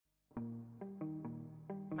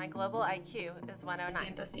My global IQ is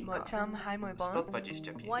 109. 我唱hai mười bốn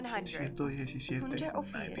 125 100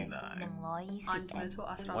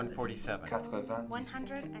 147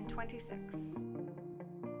 126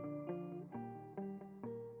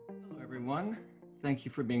 Hello, everyone. Thank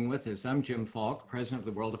you for being with us. I'm Jim Falk, President of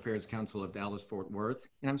the World Affairs Council of Dallas-Fort Worth,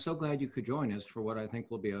 and I'm so glad you could join us for what I think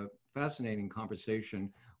will be a fascinating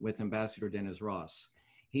conversation with Ambassador Dennis Ross.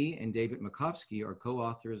 He and David Makovsky are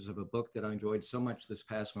co-authors of a book that I enjoyed so much this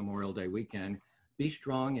past Memorial Day weekend, Be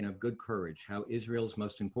Strong and of Good Courage, How Israel's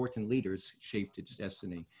Most Important Leaders Shaped Its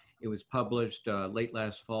Destiny. It was published late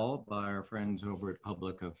last fall by our friends over at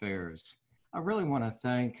Public Affairs. I really want to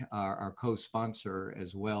thank our co-sponsor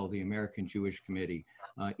as well, the American Jewish Committee.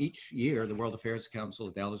 Each year, the World Affairs Council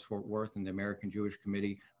of Dallas-Fort Worth and the American Jewish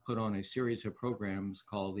Committee put on a series of programs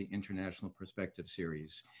called the International Perspective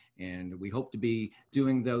Series. And we hope to be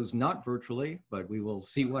doing those not virtually, but we will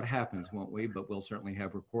see what happens, won't we? But we'll certainly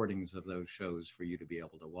have recordings of those shows for you to be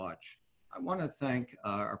able to watch. I want to thank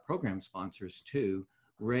our program sponsors too,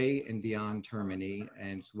 Ray and Dion Termini,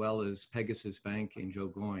 as well as Pegasus Bank and Joe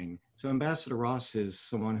Goyne. So Ambassador Ross is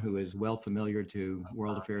someone who is well familiar to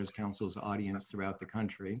World Affairs Council's audience throughout the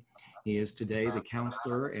country. He is today the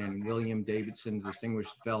counselor and William Davidson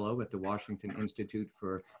Distinguished Fellow at the Washington Institute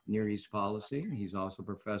for Near East Policy. He's also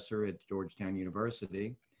professor at Georgetown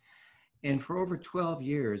University. And for over 12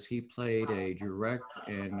 years, he played a direct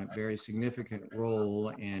and very significant role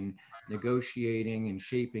in negotiating and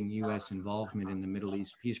shaping U.S. involvement in the Middle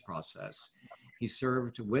East peace process. He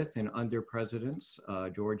served with and under Presidents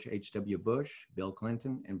George H.W. Bush, Bill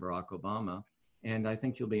Clinton, and Barack Obama. And I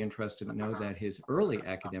think you'll be interested to know that his early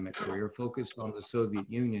academic career focused on the Soviet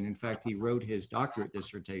Union. In fact, he wrote his doctorate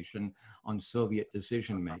dissertation on Soviet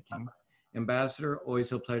decision-making. Ambassador,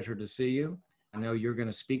 always a pleasure to see you. I know you're going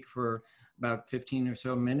to speak for about 15 or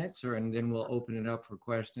so minutes, and then we'll open it up for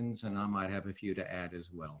questions, and I might have a few to add as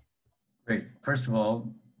well. Great. First of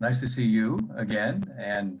all, nice to see you again.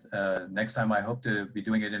 And next time I hope to be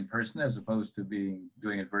doing it in person as opposed to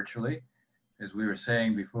doing it virtually. As we were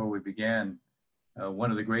saying before we began, one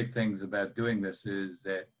of the great things about doing this is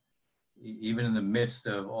that even in the midst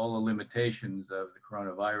of all the limitations of the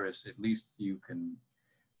coronavirus, at least you can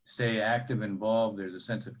stay active, involved. There's a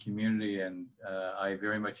sense of community, and I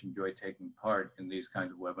very much enjoy taking part in these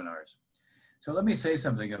kinds of webinars. So let me say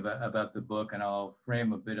something about the book, and I'll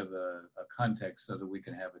frame a bit of a context so that we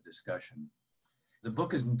can have a discussion. The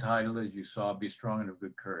book is entitled, as you saw, Be Strong and of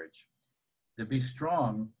Good Courage. The Be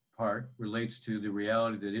Strong part relates to the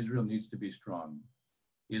reality that Israel needs to be strong.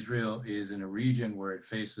 Israel is in a region where it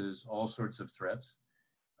faces all sorts of threats.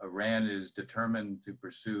 Iran is determined to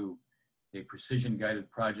pursue a precision-guided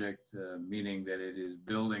project, meaning that it is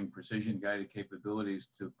building precision-guided capabilities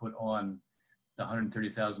to put on the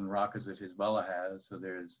 130,000 rockets that Hezbollah has. So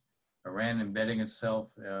there's Iran embedding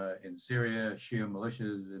itself in Syria, Shia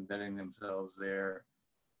militias embedding themselves there,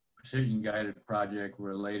 precision-guided project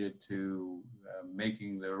related to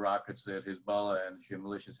making the rockets that Hezbollah and the Shia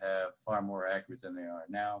militias have far more accurate than they are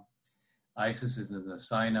now. ISIS is in the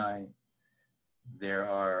Sinai. There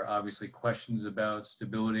are obviously questions about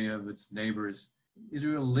stability of its neighbors.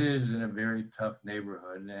 Israel lives in a very tough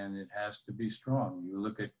neighborhood, and it has to be strong. You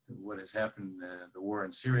look at what has happened, the war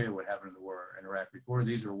in Syria, what happened in the war in Iraq before.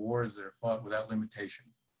 These are wars that are fought without limitation.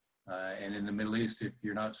 And in the Middle East, if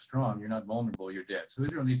you're not strong, you're not vulnerable, you're dead. So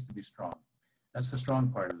Israel needs to be strong. That's the strong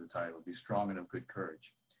part of the title, Be Strong and of Good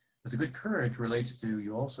Courage. But the good courage relates to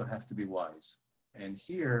you also have to be wise. And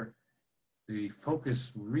here, the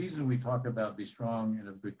focus, reason we talk about be strong and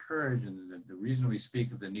of good courage, and the reason we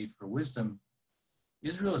speak of the need for wisdom,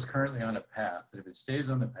 Israel is currently on a path that if it stays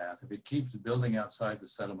on the path, if it keeps building outside the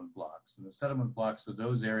settlement blocks, and the settlement blocks are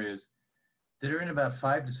those areas that are in about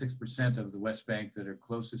 5 to 6% of the West Bank that are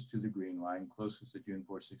closest to the Green Line, closest to June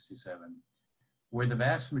 467, where the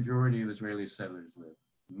vast majority of Israeli settlers live.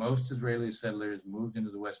 Most Israeli settlers moved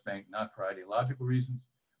into the West Bank not for ideological reasons,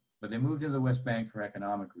 but they moved into the West Bank for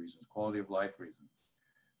economic reasons, quality of life reasons.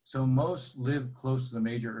 So most live close to the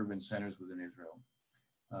major urban centers within Israel.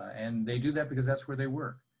 And they do that because that's where they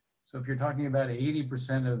work. So if you're talking about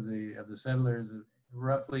 80% of the settlers,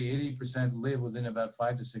 roughly 80% live within about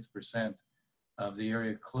 5 to 6% of the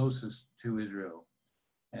area closest to Israel.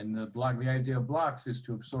 And the idea of blocks is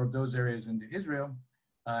to absorb those areas into Israel,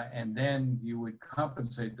 and then you would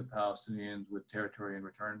compensate the Palestinians with territory in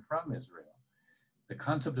return from Israel. The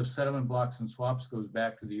concept of settlement blocks and swaps goes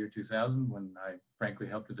back to the year 2000 when I frankly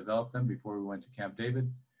helped to develop them before we went to Camp David.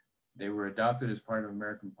 They were adopted as part of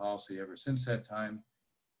American policy ever since that time.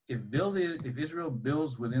 If Israel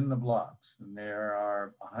builds within the blocks, and there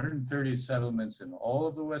are 130 settlements in all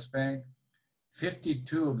of the West Bank,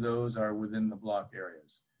 52 of those are within the bloc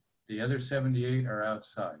areas. The other 78 are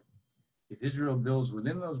outside. If Israel builds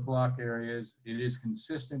within those bloc areas, it is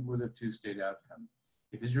consistent with a two-state outcome.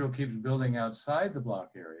 If Israel keeps building outside the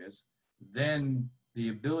bloc areas, then the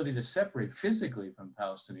ability to separate physically from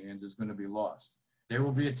Palestinians is going to be lost. There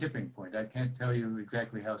will be a tipping point. I can't tell you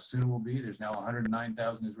exactly how soon it will be. There's now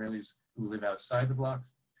 109,000 Israelis who live outside the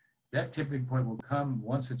blocs. That tipping point will come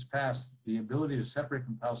once it's passed. The ability to separate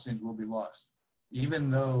from Palestinians will be lost.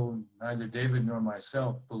 Even though neither David nor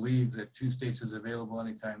myself believe that two states is available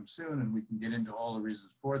anytime soon, and we can get into all the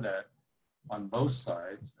reasons for that on both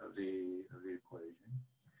sides of the equation.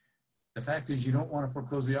 The fact is you don't want to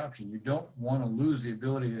foreclose the option. You don't want to lose the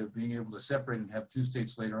ability of being able to separate and have two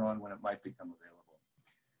states later on when it might become available.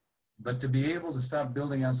 But to be able to stop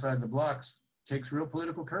building outside the blocks takes real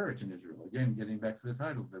political courage in Israel. Again, getting back to the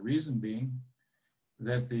title. The reason being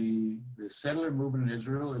that the settler movement in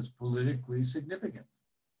Israel is politically significant.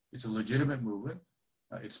 It's a legitimate movement.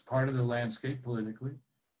 It's part of the landscape politically.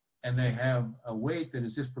 And they have a weight that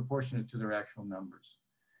is disproportionate to their actual numbers.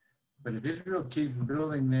 But if Israel keeps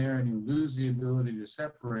building there and you lose the ability to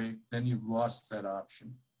separate, then you've lost that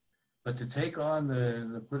option. But to take on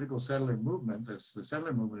the political settler movement, the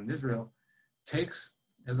settler movement in Israel, takes,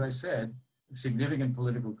 as I said, significant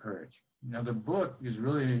political courage. Now, the book is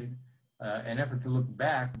really an effort to look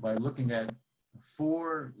back by looking at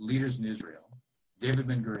four leaders in Israel: David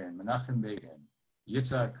Ben-Gurion, Menachem Begin,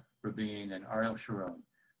 Yitzhak Rabin, and Ariel Sharon.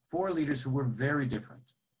 Four leaders who were very different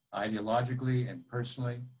ideologically and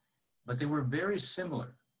personally, but they were very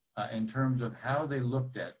similar in terms of how they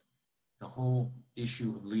looked at the whole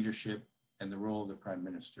issue of leadership and the role of the prime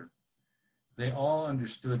minister. They all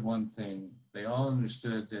understood one thing. They all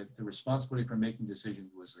understood that the responsibility for making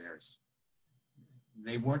decisions was theirs.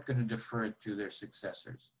 They weren't going to defer it to their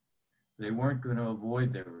successors. They weren't going to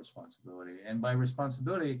avoid their responsibility. And by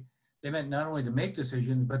responsibility, they meant not only to make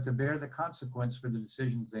decisions, but to bear the consequence for the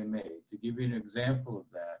decisions they made. To give you an example of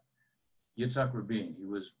that, Yitzhak Rabin, he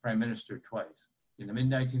was prime minister twice. In the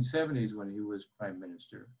mid-1970s, when he was prime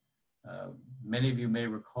minister, many of you may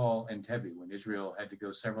recall Entebbe, when Israel had to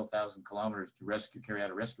go several thousand kilometers to carry out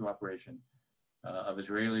a rescue operation of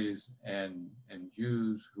Israelis and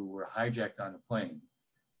Jews who were hijacked on a plane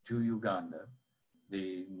to Uganda.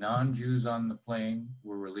 The non-Jews on the plane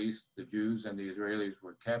were released. The Jews and the Israelis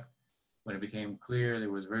were kept. When it became clear there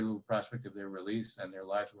was very little prospect of their release and their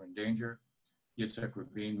lives were in danger, Yitzhak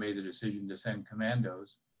Rabin made the decision to send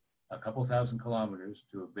commandos a couple thousand kilometers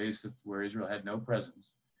to a base where Israel had no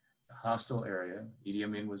presence, a hostile area. Idi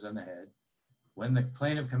Amin was on the head. When the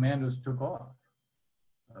plane of commandos took off,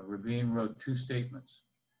 Rabin wrote two statements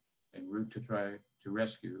en route to try to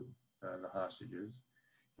rescue the hostages.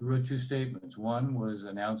 He wrote two statements. One was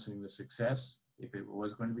announcing the success, if it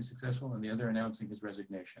was going to be successful, and the other announcing his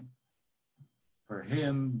resignation. For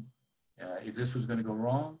him, if this was going to go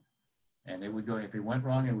wrong, and it would go, if it went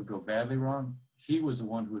wrong, it would go badly wrong, he was the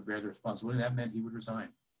one who would bear the responsibility. That meant he would resign.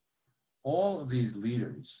 All of these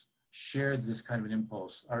leaders shared this kind of an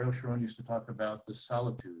impulse. Ariel Sharon used to talk about the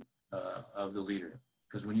solitude of the leader,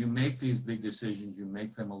 because when you make these big decisions, you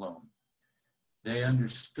make them alone. They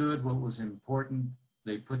understood what was important.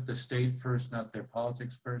 They put the state first, not their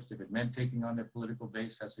politics first. If it meant taking on their political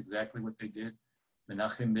base, that's exactly what they did.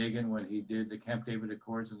 Menachem Begin, when he did the Camp David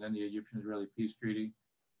Accords and then the Egyptian-Israeli peace treaty,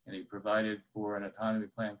 and he provided for an autonomy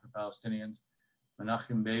plan for Palestinians,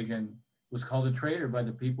 Menachem Begin was called a traitor by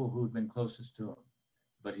the people who had been closest to him.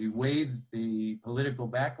 But he weighed the political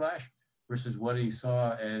backlash versus what he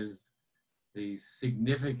saw as the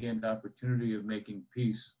significant opportunity of making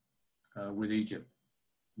peace with Egypt,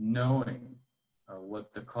 knowing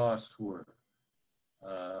what the costs were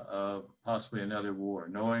of possibly another war,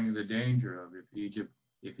 knowing the danger of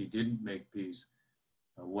if he didn't make peace,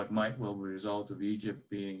 what might well be the result of Egypt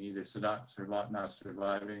being either Sadat not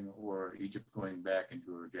surviving or Egypt going back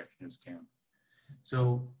into a rejectionist camp.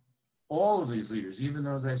 So all of these leaders, even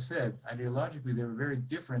though, as I said, ideologically they were very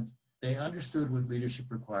different, they understood what leadership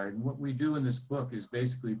required. And what we do in this book is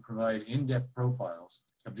basically provide in-depth profiles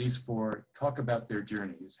of these four, talk about their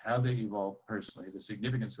journeys, how they evolved personally, the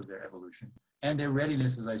significance of their evolution, and their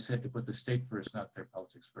readiness, as I said, to put the state first, not their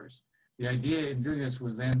politics first. The idea in doing this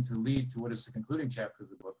was then to lead to what is the concluding chapter of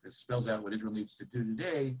the book that spells out what Israel needs to do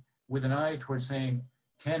today with an eye towards saying,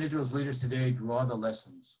 can Israel's leaders today draw the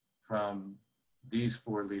lessons from these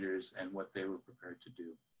four leaders and what they were prepared to do?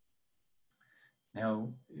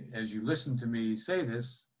 Now, as you listen to me say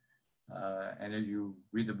this, and as you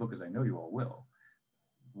read the book, as I know you all will,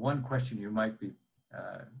 one question you might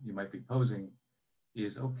be posing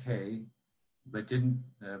is, okay, But didn't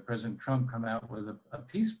President Trump come out with a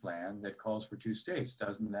peace plan that calls for two states?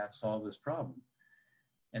 Doesn't that solve this problem?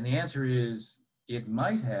 And the answer is it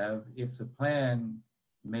might have if the plan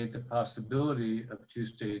made the possibility of two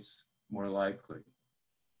states more likely.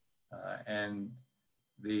 And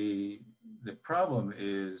the problem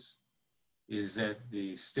is that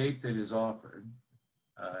the state that is offered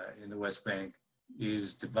in the West Bank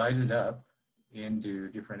is divided up into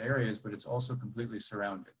different areas, but it's also completely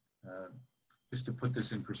surrounded. Just to put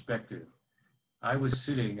this in perspective, I was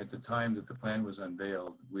sitting at the time that the plan was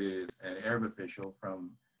unveiled with an Arab official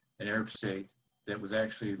from an Arab state that was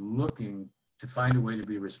actually looking to find a way to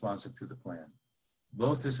be responsive to the plan.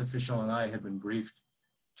 Both this official and I had been briefed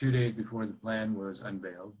 2 days before the plan was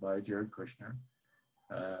unveiled by Jared Kushner.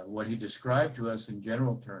 What he described to us in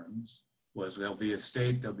general terms was there'll be a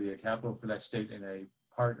state, there'll be a capital for that state in a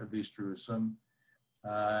part of East Jerusalem,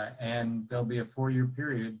 and there'll be a 4-year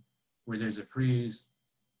period where there's a freeze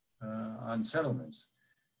on settlements.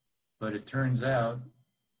 But it turns out,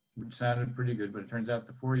 which sounded pretty good, but it turns out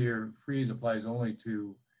the 4-year freeze applies only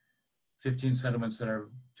to 15 settlements that are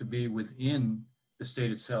to be within the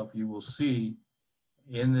state itself. You will see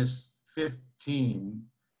in this 15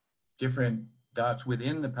 different dots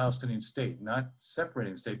within the Palestinian state, not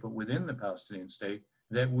separating state, but within the Palestinian state,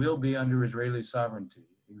 that will be under Israeli sovereignty.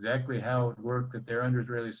 Exactly how it worked that they're under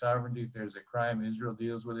Israeli sovereignty, if there's a crime, Israel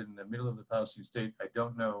deals with it in the middle of the Palestinian state, I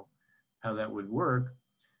don't know how that would work.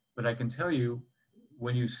 But I can tell you,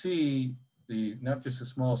 when you see the, not just the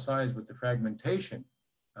small size, but the fragmentation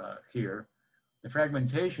here, the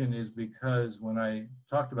fragmentation is because when I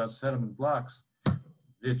talked about settlement blocks,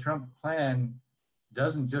 the Trump plan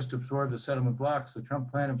doesn't just absorb the settlement blocks, the Trump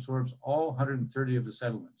plan absorbs all 130 of the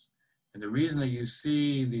settlements. And the reason that you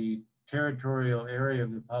see the territorial area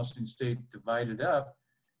of the Palestinian state divided up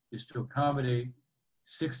is to accommodate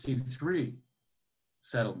 63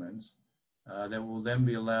 settlements that will then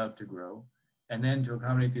be allowed to grow, and then to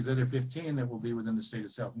accommodate these other 15 that will be within the state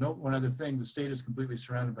itself. Note one other thing, the state is completely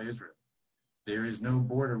surrounded by Israel. There is no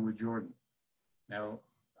border with Jordan. Now,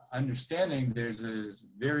 understanding there's a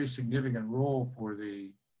very significant role for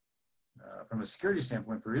the, from a security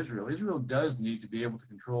standpoint for Israel. Israel does need to be able to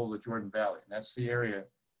control the Jordan Valley. And that's the area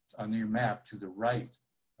on your map to the right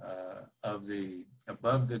of the,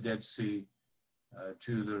 above the Dead Sea,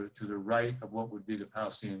 to the right of what would be the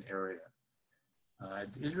Palestinian area.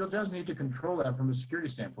 Israel does need to control that from a security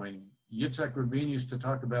standpoint. Yitzhak Rabin used to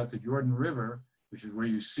talk about the Jordan River, which is where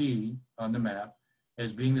you see on the map,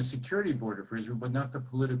 as being the security border for Israel, but not the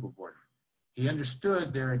political border. He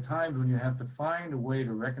understood there are times when you have to find a way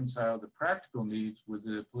to reconcile the practical needs with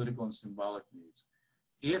the political and symbolic needs.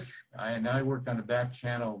 And I worked on a back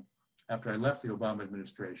channel after I left the Obama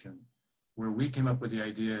administration, where we came up with the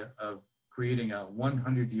idea of creating a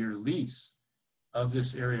 100-year lease of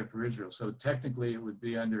this area for Israel. So technically it would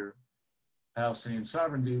be under Palestinian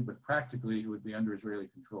sovereignty, but practically it would be under Israeli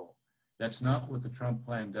control. That's not what the Trump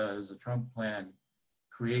plan does. The Trump plan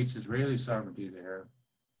creates Israeli sovereignty there,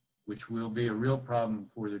 which will be a real problem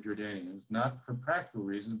for the Jordanians, not for practical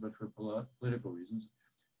reasons, but for political reasons.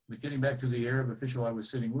 But getting back to the Arab official I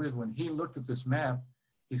was sitting with, when he looked at this map,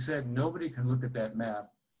 he said, nobody can look at that map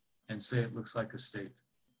and say it looks like a state.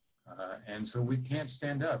 And so we can't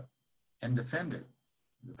stand up and defend it.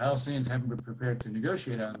 The Palestinians haven't been prepared to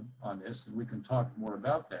negotiate on this, and we can talk more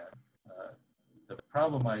about that. The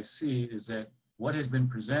problem I see is that what has been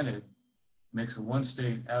presented makes a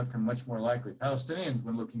one-state outcome much more likely. Palestinians,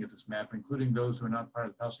 when looking at this map, including those who are not part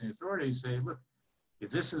of the Palestinian Authority, say, look, if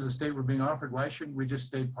this is a state we're being offered, why shouldn't we just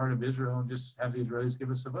stay part of Israel and just have the Israelis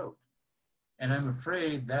give us a vote? And I'm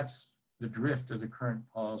afraid that's the drift of the current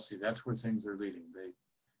policy. That's where things are leading. The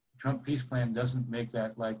Trump peace plan doesn't make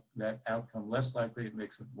that outcome less likely, it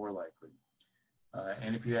makes it more likely.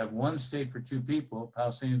 And if you have one state for two people,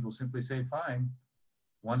 Palestinians will simply say, fine,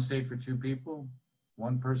 one state for two people,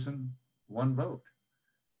 one person, one vote.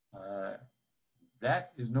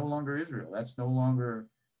 That is no longer Israel. That's no longer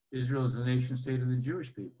Israel as the nation state of the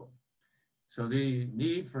Jewish people. So the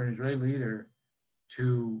need for an Israeli leader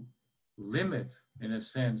to limit, in a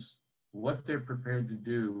sense, what they're prepared to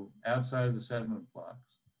do outside of the settlement blocks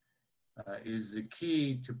is the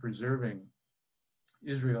key to preserving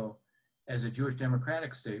Israel as a Jewish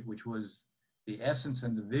democratic state, which was the essence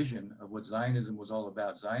and the vision of what Zionism was all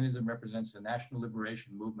about. Zionism represents the national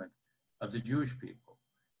liberation movement of the Jewish people.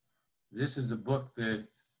 This is a book that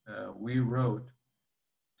we wrote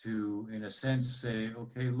to, in a sense, say,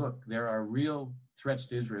 okay, look, there are real threats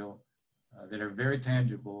to Israel that are very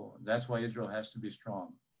tangible. That's why Israel has to be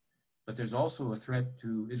strong. But there's also a threat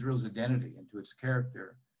to Israel's identity and to its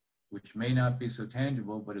character, which may not be so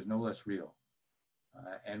tangible, but is no less real.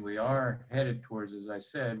 And we are headed towards, as I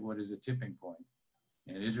said, what is a tipping point.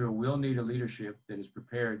 And Israel will need a leadership that is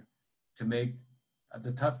prepared to make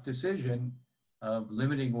the tough decision of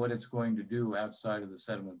limiting what it's going to do outside of the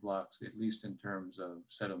settlement blocks, at least in terms of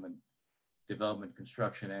settlement, development,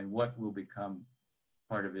 construction, and what will become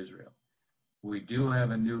part of Israel. We do have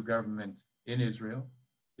a new government in Israel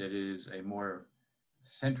that is a more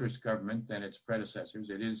centrist government than its predecessors.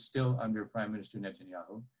 It is still under Prime Minister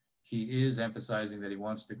Netanyahu. He is emphasizing that he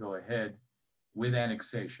wants to go ahead with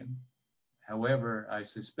annexation. However, I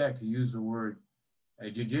suspect he used the word a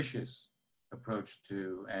judicious approach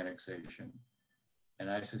to annexation. And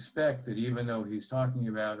I suspect that even though he's talking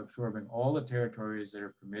about absorbing all the territories that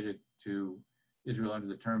are permitted to Israel under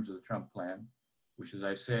the terms of the Trump plan, which, as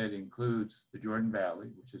I said, includes the Jordan Valley,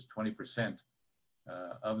 which is 20%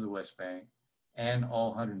 of the West Bank, and all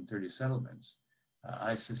 130 settlements,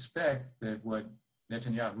 I suspect that what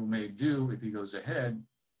Netanyahu may do if he goes ahead,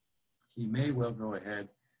 he may well go ahead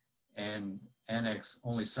and annex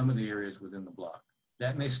only some of the areas within the bloc.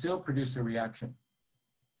 That may still produce a reaction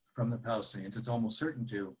from the Palestinians, it's almost certain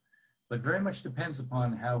to, but very much depends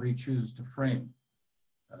upon how he chooses to frame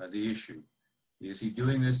the issue. Is he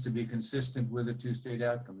doing this to be consistent with a two-state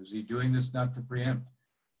outcome? Is he doing this not to preempt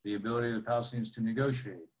the ability of the Palestinians to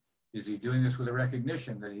negotiate? Is he doing this with a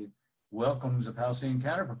recognition that he welcomes a Palestinian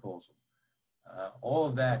counterproposal? All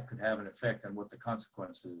of that could have an effect on what the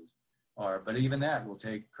consequences are, but even that will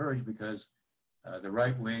take courage because the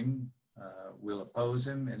right wing will oppose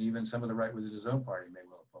him, and even some of the right within his own party may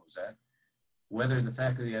well oppose that. Whether the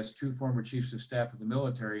fact that he has two former chiefs of staff of the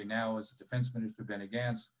military, now as the defense minister, Benny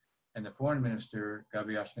Gantz, and the foreign minister,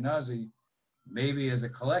 Gabi Ashkenazi, maybe as a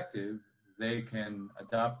collective, they can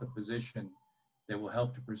adopt a position that will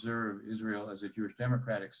help to preserve Israel as a Jewish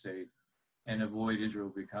democratic state and avoid Israel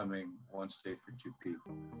becoming one state for two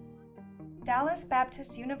people. Dallas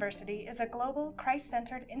Baptist University is a global,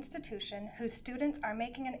 Christ-centered institution whose students are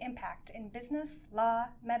making an impact in business, law,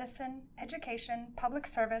 medicine, education, public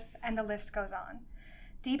service, and the list goes on.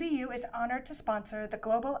 DBU is honored to sponsor the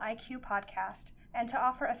Global IQ podcast and to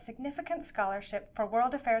offer a significant scholarship for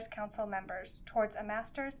World Affairs Council members towards a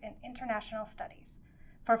master's in international studies.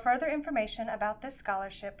 For further information about this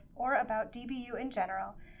scholarship or about DBU in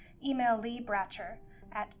general, email Lee Bratcher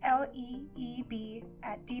at leeb@dbu.edu.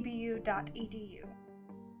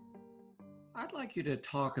 I'd like you to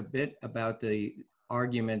talk a bit about the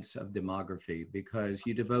arguments of demography, because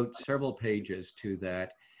you devote several pages to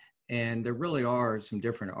that, and there really are some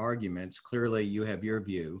different arguments. Clearly, you have your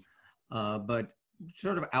view, but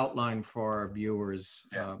sort of outline for our viewers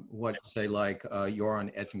what, say, like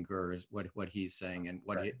Joran Ettinger is what he's saying and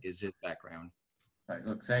what is his background. Right.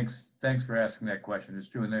 Look, thanks for asking that question. It's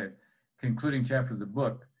true. In the concluding chapter of the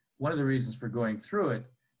book, one of the reasons for going through it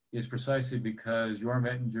is precisely because Joran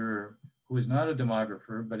Ettinger, who is not a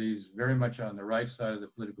demographer, but he's very much on the right side of the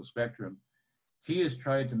political spectrum, he has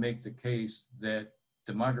tried to make the case that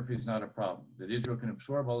demography is not a problem, that Israel can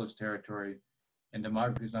absorb all this territory and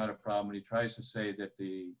demography is not a problem. And he tries to say that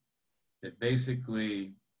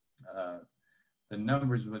basically the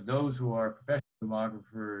numbers of those who are professional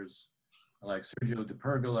demographers, like Sergio de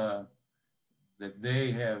Pergola, that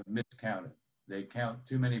they have miscounted. They count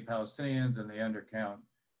too many Palestinians and they undercount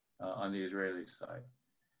on the Israeli side.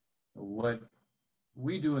 What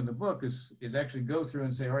we do in the book is actually go through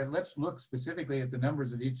and say, all right, let's look specifically at the numbers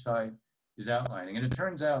that each side is outlining. And it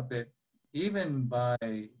turns out that even by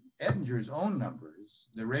Ettinger's own numbers,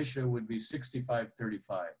 the ratio would be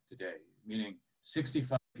 65-35 today, meaning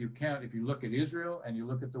 65, if you look at Israel and you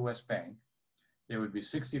look at the West Bank, there would be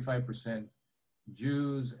 65%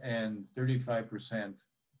 Jews and 35%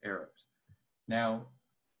 Arabs. Now,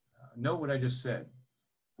 note what I just said.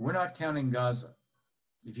 We're not counting Gaza.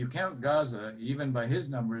 If you count Gaza, even by his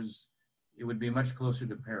numbers, it would be much closer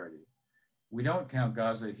to parity. We don't count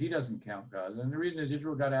Gaza. He doesn't count Gaza. And the reason is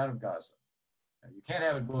Israel got out of Gaza. You can't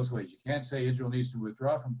have it both ways. You can't say Israel needs to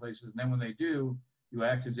withdraw from places, and then when they do, you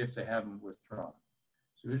act as if they haven't withdrawn.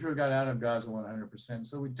 So Israel got out of Gaza 100%,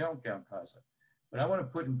 so we don't count Gaza. But I want to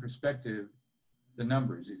put in perspective the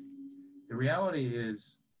numbers. The reality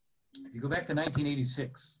is, if you go back to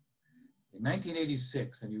 1986, in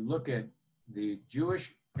 1986, and you look at the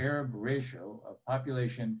Jewish-Arab ratio of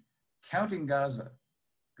population counting Gaza,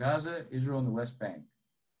 Israel, and the West Bank,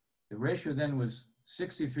 the ratio then was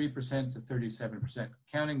 63% to 37%,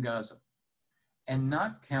 counting Gaza, and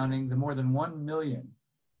not counting the more than 1 million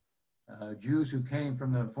Jews who came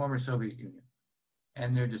from the former Soviet Union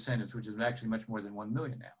and their descendants, which is actually much more than 1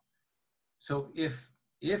 million now. So if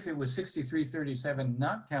it was 63-37,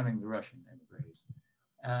 not counting the Russian emigres,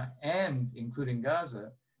 and including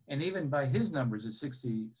Gaza, And even by his numbers, it's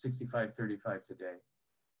 65-35 today.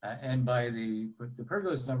 And by the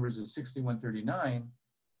Pergolas numbers, it's 61-39,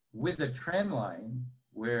 with a trend line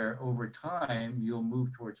where over time you'll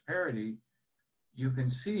move towards parity. You can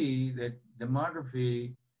see that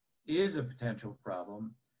demography is a potential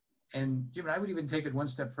problem. And Jim, I would even take it one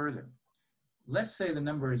step further. Let's say the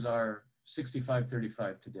numbers are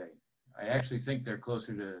 65-35 today. I actually think they're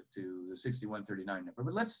closer to the 61-39 number,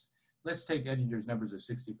 but let's take Edginger's numbers of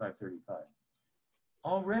 65-35.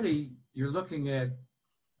 Already you're looking at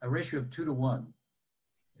a ratio of 2-to-1.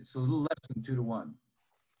 It's a little less than 2-to-1.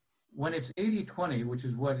 When it's 80-20, which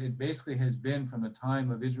is what it basically has been from the time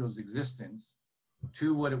of Israel's existence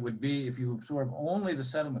to what it would be if you absorb only the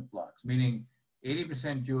settlement blocks, meaning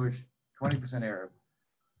 80% Jewish, 20% Arab,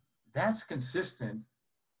 that's consistent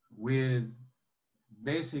with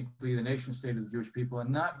basically the nation state of the Jewish people, and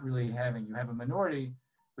not really having, you have a minority,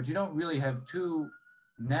 but you don't really have two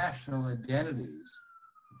national identities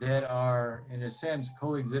that are, in a sense,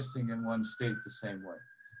 coexisting in one state the same way.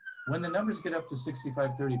 When the numbers get up to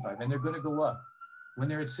 65-35, and they're going to go up, when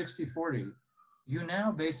they're at 60-40, you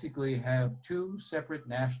now basically have two separate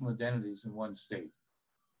national identities in one state.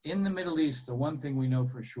 In the Middle East, the one thing we know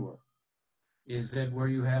for sure is that where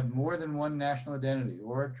you have more than one national identity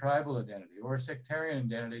or a tribal identity or a sectarian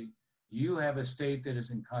identity, you have a state that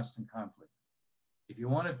is in constant conflict. If you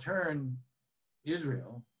want to turn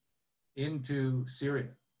Israel into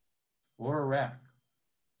Syria or Iraq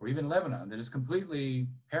or even Lebanon that is completely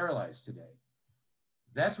paralyzed today,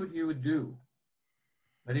 that's what you would do.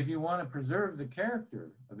 But if you want to preserve the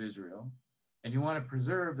character of Israel and you want to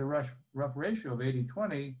preserve the rough ratio of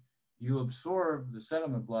 80-20, you absorb the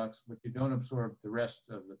settlement blocks, but you don't absorb the rest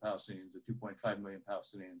of the Palestinians, the 2.5 million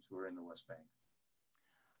Palestinians who are in the West Bank.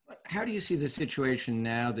 How do you see the situation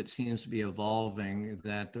now that seems to be evolving,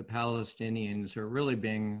 that the Palestinians are really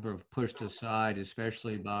being sort of pushed aside,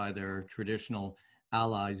 especially by their traditional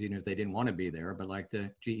allies, even if they didn't want to be there, but like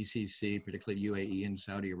the GCC, particularly UAE and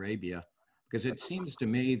Saudi Arabia? Because it seems to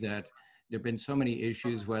me that there have been so many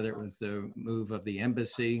issues, whether it was the move of the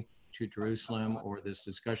embassy to Jerusalem or this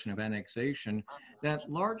discussion of annexation, that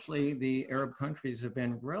largely the Arab countries have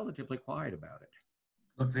been relatively quiet about it.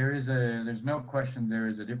 Look, there's no question there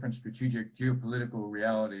is a different strategic geopolitical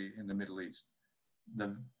reality in the Middle East.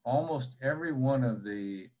 Almost every one of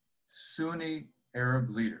the Sunni Arab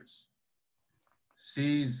leaders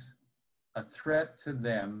sees a threat to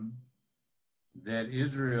them that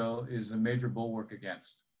Israel is a major bulwark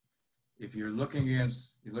against. If you're looking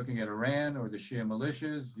at Iran or the Shia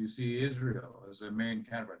militias, you see Israel as a main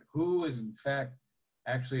counterpart. Who is in fact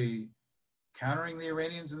actually countering the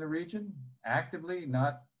Iranians in the region actively,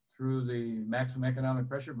 not through the maximum economic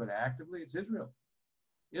pressure, but actively? It's Israel.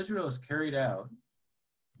 Israel has carried out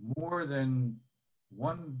more than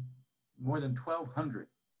 1,200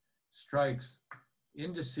 strikes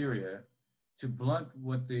into Syria to blunt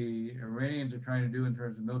what the Iranians are trying to do in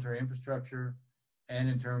terms of military infrastructure and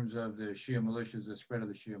in terms of the Shia militias, the spread of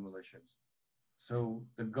the Shia militias. So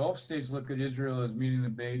the Gulf states look at Israel as meeting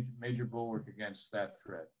the major bulwark against that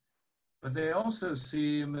threat. But they also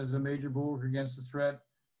see him as a major bulwark against the threat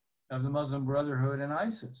of the Muslim Brotherhood and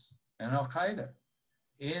ISIS and Al-Qaeda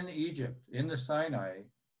in Egypt, in the Sinai.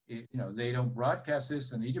 They don't broadcast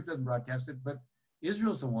this, and Egypt doesn't broadcast it, but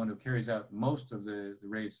Israel's the one who carries out most of the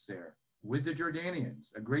raids there. With the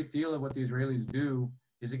Jordanians, a great deal of what the Israelis do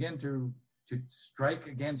is, again, to strike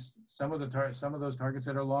against some of those targets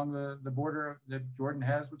that are along the border that Jordan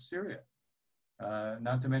has with Syria.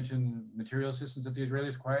 Not to mention material assistance that the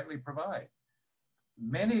Israelis quietly provide.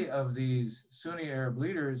 Many of these Sunni Arab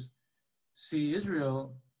leaders see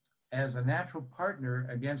Israel as a natural partner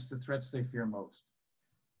against the threats they fear most.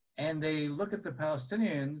 And they look at the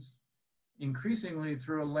Palestinians increasingly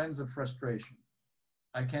through a lens of frustration.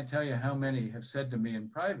 I can't tell you how many have said to me in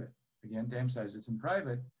private, again, to emphasize it's in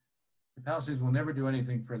private, the Palestinians will never do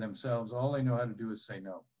anything for themselves. All they know how to do is say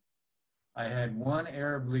no. I had one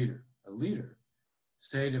Arab leader, a leader,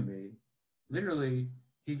 say to me, literally,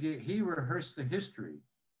 he rehearsed the history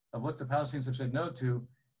of what the Palestinians have said no to.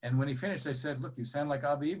 And when he finished, I said, look, you sound like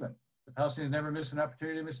Avi Eban. The Palestinians never miss an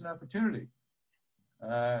opportunity to miss an opportunity.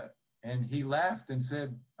 And he laughed and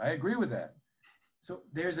said, I agree with that. So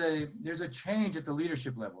there's a change at the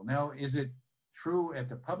leadership level. Now, is it true at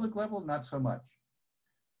the public level? Not so much.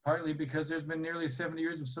 Partly because there's been nearly 70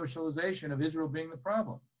 years of socialization of Israel being the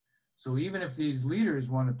problem. So even if these leaders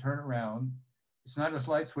want to turn around, it's not a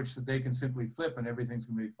light switch that they can simply flip and everything's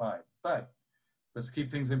going to be fine. But let's keep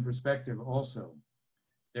things in perspective also.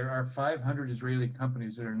 There are 500 Israeli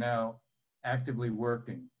companies that are now actively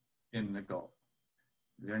working in the Gulf.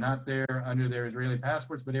 They're not there under their Israeli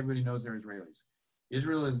passports, but everybody knows they're Israelis.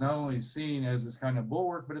 Israel is not only seen as this kind of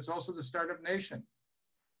bulwark, but it's also the startup nation.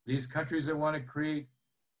 These countries that want to create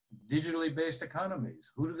digitally based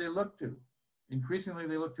economies, who do they look to? Increasingly,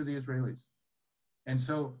 they look to the Israelis. And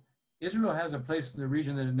so Israel has a place in the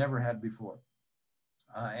region that it never had before.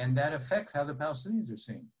 And that affects how the Palestinians are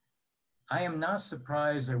seen. I am not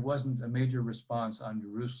surprised there wasn't a major response on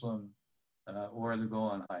Jerusalem or the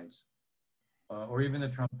Golan Heights, or even the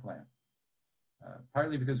Trump plan.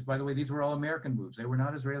 Partly because, by the way, these were all American moves. They were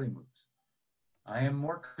not Israeli moves. I am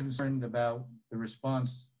more concerned about the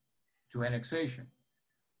response to annexation.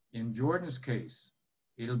 In Jordan's case,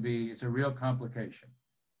 it's a real complication.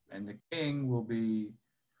 And the king will be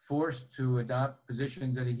forced to adopt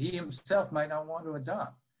positions that he himself might not want to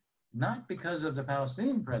adopt, not because of the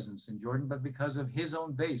Palestinian presence in Jordan, but because of his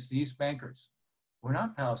own base, the East Bankers, who are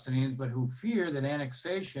not Palestinians, but who fear that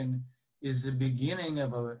annexation is the beginning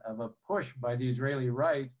of a push by the Israeli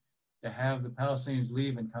right to have the Palestinians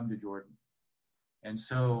leave and come to Jordan. And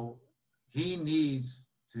so he needs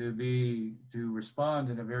to respond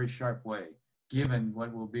in a very sharp way, given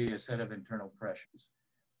what will be a set of internal pressures.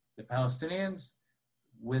 The Palestinians,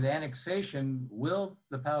 with annexation, will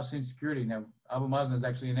the Palestinian security, now Abu Mazen has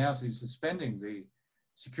actually announced he's suspending the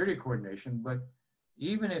security coordination, but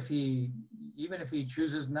even if he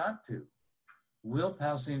chooses not to, will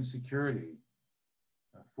Palestinian security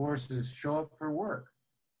forces show up for work?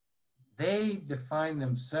 They define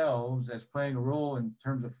themselves as playing a role in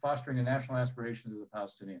terms of fostering the national aspirations of the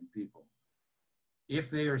Palestinian people.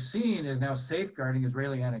 If they are seen as now safeguarding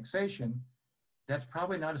Israeli annexation, that's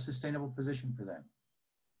probably not a sustainable position for them.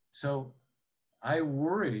 So I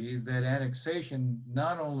worry that annexation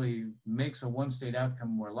not only makes a one-state outcome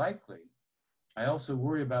more likely, I also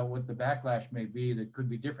worry about what the backlash may be that could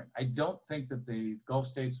be different. I don't think that the Gulf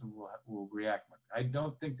states will react much. I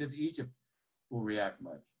don't think that Egypt will react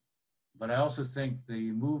much. But I also think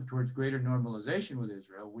the move towards greater normalization with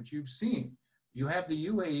Israel, which you've seen, you have the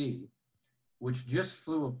UAE, which just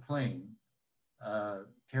flew a plane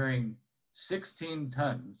carrying 16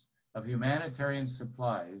 tons of humanitarian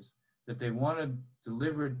supplies that they wanted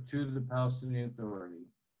delivered to the Palestinian Authority.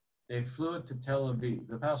 They flew it to Tel Aviv.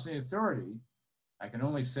 The Palestinian Authority, I can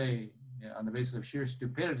only say on the basis of sheer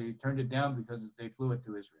stupidity, turned it down because they flew it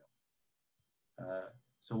to Israel.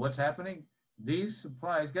 So what's happening? These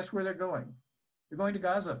supplies, guess where they're going? They're going to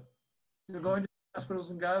Gaza. They're going to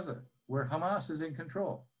hospitals in Gaza, where Hamas is in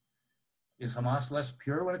control. Is Hamas less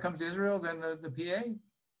pure when it comes to Israel than the PA?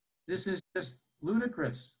 This is just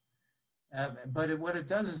ludicrous. But what it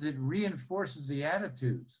does is it reinforces the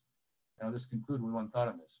attitudes. I'll just conclude with one thought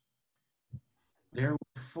on this. There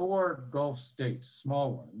were 4 Gulf states,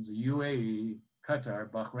 small ones, the UAE, Qatar,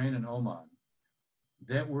 Bahrain, and Oman,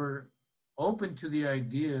 that were open to the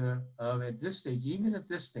idea of, at this stage, even at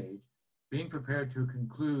this stage, being prepared to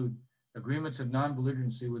conclude agreements of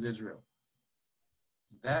non-belligerency with Israel.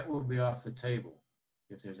 That will be off the table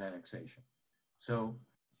if there's annexation. So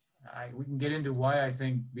we can get into why I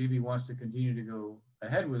think Bibi wants to continue to go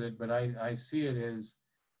ahead with it, but I see it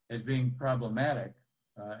as being problematic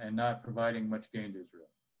and not providing much gain to Israel.